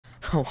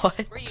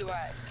What? Where you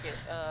at,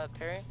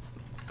 Perry?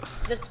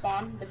 The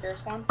spawn, the bear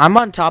spawn. I'm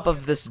on top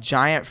of this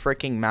giant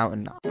freaking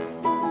mountain.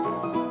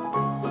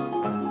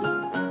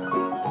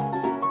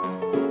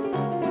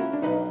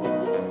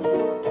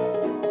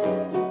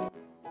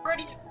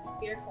 Already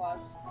bear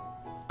claws.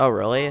 Oh,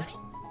 really?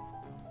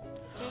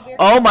 2 bear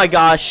Oh my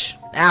gosh.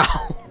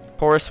 Ow.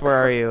 Horse, where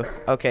are you?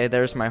 Okay,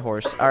 there's my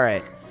horse.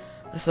 Alright.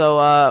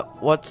 So,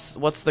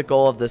 what's the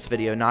goal of this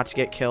video? Not to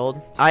get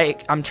killed?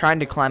 I'm trying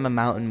to climb a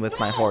mountain with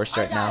my horse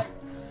right now.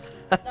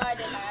 No, I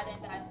didn't die.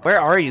 Where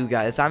are you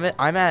guys? I'm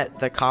at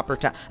the copper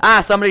town.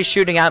 Ah, somebody's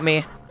shooting at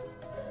me.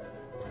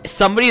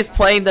 Somebody's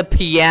playing the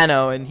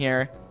piano in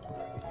here.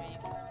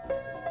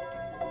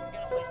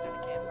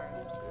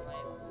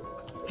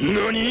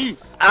 Nani?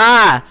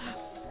 Ah!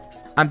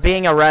 I'm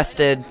being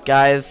arrested,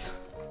 guys.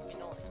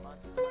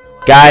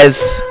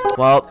 Guys,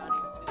 well,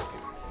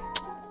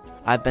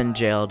 I've been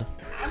jailed.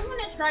 I'm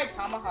gonna try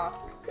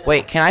tomahawk.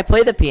 Wait, can I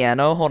play the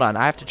piano? Hold on,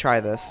 I have to try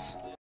this.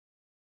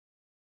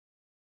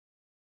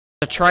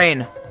 The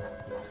train.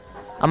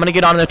 I'm gonna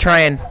get on the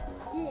train.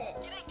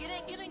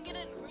 Get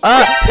in.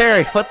 Ah,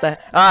 Perry, what the?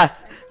 Ah,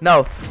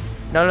 no.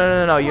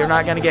 No, you're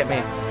not gonna get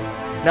me.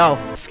 No.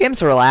 This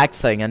game's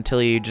relaxing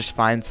until you just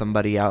find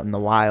somebody out in the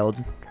wild.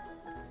 And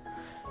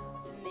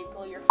they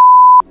pull your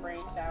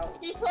brains out.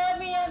 He put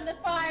me in the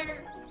fire.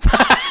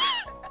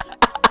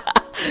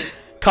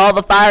 Call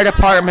the fire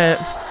department.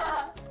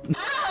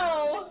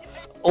 Ow!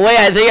 Wait,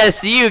 I think I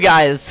see you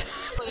guys.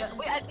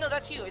 Wait, no,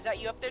 that's you. Is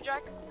that you up there,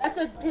 Jack? That's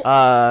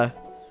a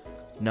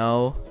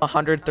No.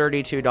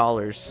 $132.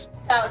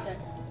 1,000.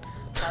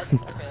 1,000?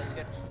 Okay, that's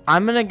good.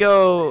 I'm gonna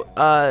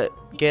go,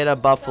 get a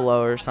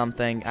buffalo or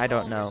something. I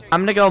don't know.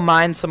 I'm gonna go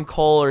mine some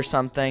coal or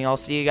something. I'll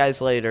see you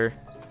guys later.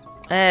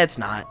 It's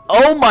not.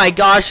 Oh my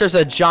gosh, there's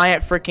a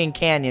giant freaking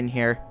canyon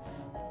here.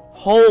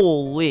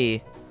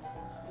 Holy.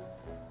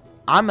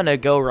 I'm gonna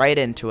go right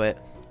into it.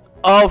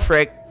 Oh,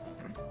 frick.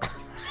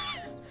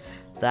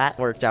 That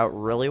worked out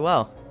really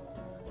well.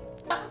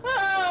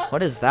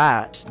 What is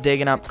that? Just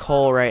digging up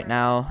coal right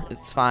now.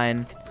 It's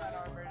fine. It's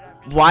not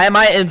armored. Why am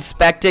I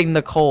inspecting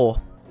the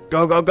coal?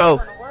 Go, go, go.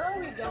 Where are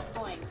we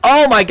going?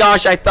 Oh my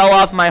gosh, I fell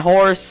off my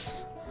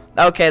horse.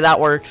 Okay, that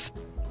works.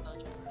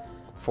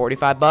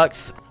 45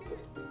 bucks.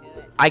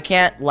 I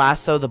can't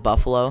lasso the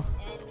buffalo.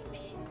 And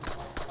me.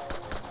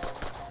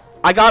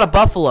 I got a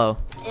buffalo.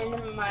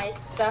 In my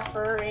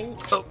suffering.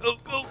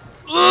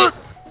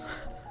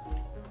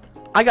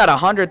 I got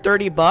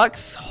 130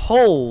 bucks.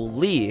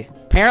 Holy.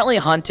 Apparently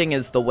hunting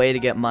is the way to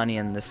get money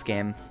in this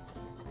game.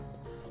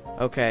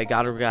 Okay,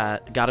 gotta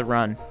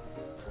run.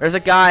 There's a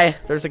guy.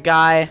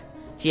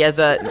 He has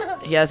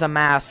a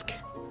mask.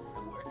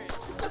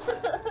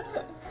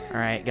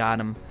 Alright, got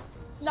him.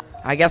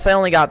 I guess I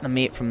only got the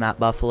meat from that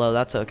buffalo.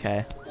 That's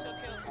okay.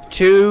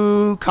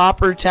 To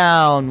Copper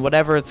Town,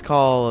 whatever it's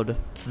called.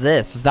 What's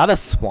this? Is that a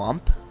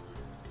swamp?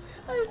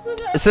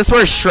 Is this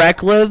where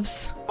Shrek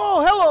lives?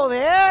 Oh, hello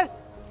there.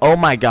 Oh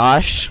my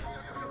gosh.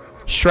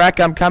 Shrek,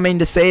 I'm coming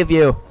to save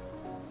you.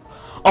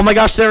 Oh my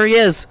gosh, there he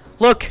is.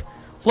 Look.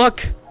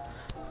 Look.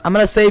 I'm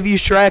gonna save you,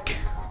 Shrek.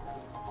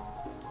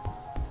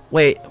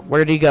 Wait,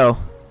 where'd he go?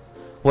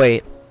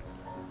 Wait.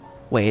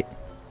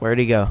 Where'd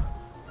he go?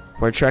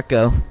 Where'd Shrek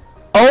go?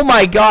 Oh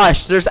my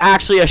gosh, there's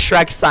actually a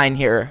Shrek sign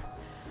here.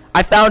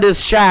 I found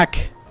his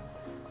shack.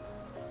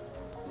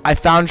 I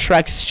found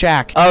Shrek's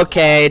shack.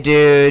 Okay,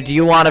 dude,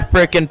 you want to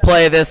frickin'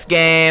 play this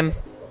game?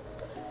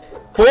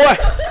 Boy!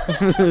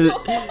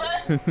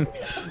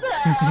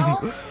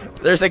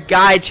 There's a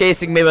guy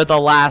chasing me with a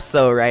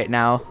lasso right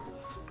now.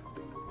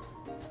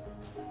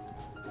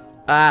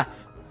 Oh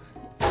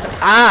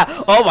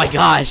my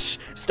gosh.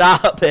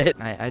 Stop it.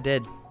 I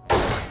did.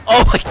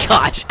 Oh my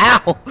gosh.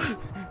 Ow.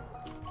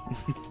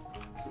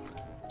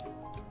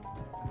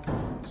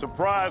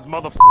 Surprise,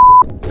 motherfucker.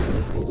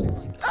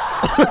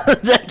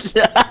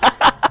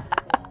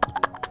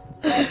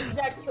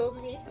 Jack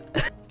killed me.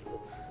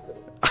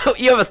 Oh,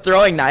 you have a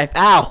throwing knife.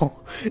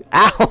 Ow.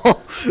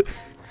 Ow.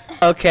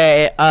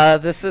 Okay,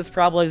 this is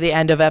probably the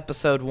end of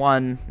episode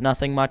 1.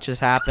 Nothing much has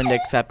happened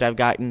except I've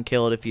gotten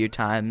killed a few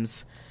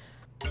times.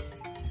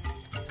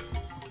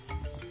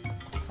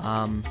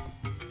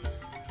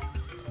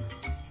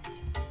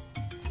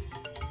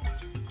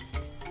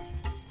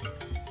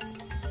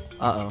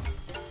 Uh-oh.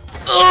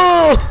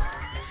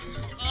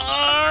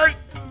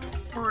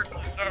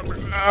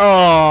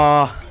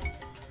 Oh!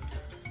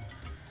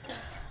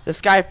 This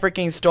guy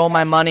freaking stole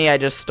my money I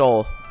just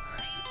stole.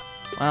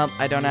 Well,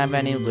 I don't have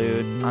any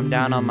loot. I'm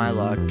down on my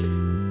luck.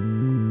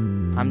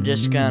 I'm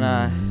just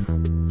gonna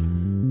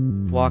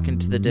walk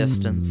into the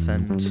distance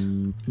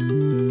and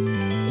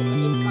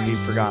be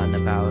forgotten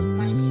about.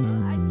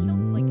 I've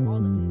killed like all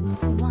of these.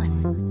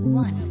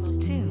 1,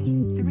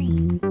 2,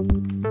 3.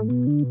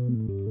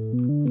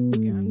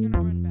 Okay, I'm gonna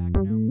run back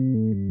now.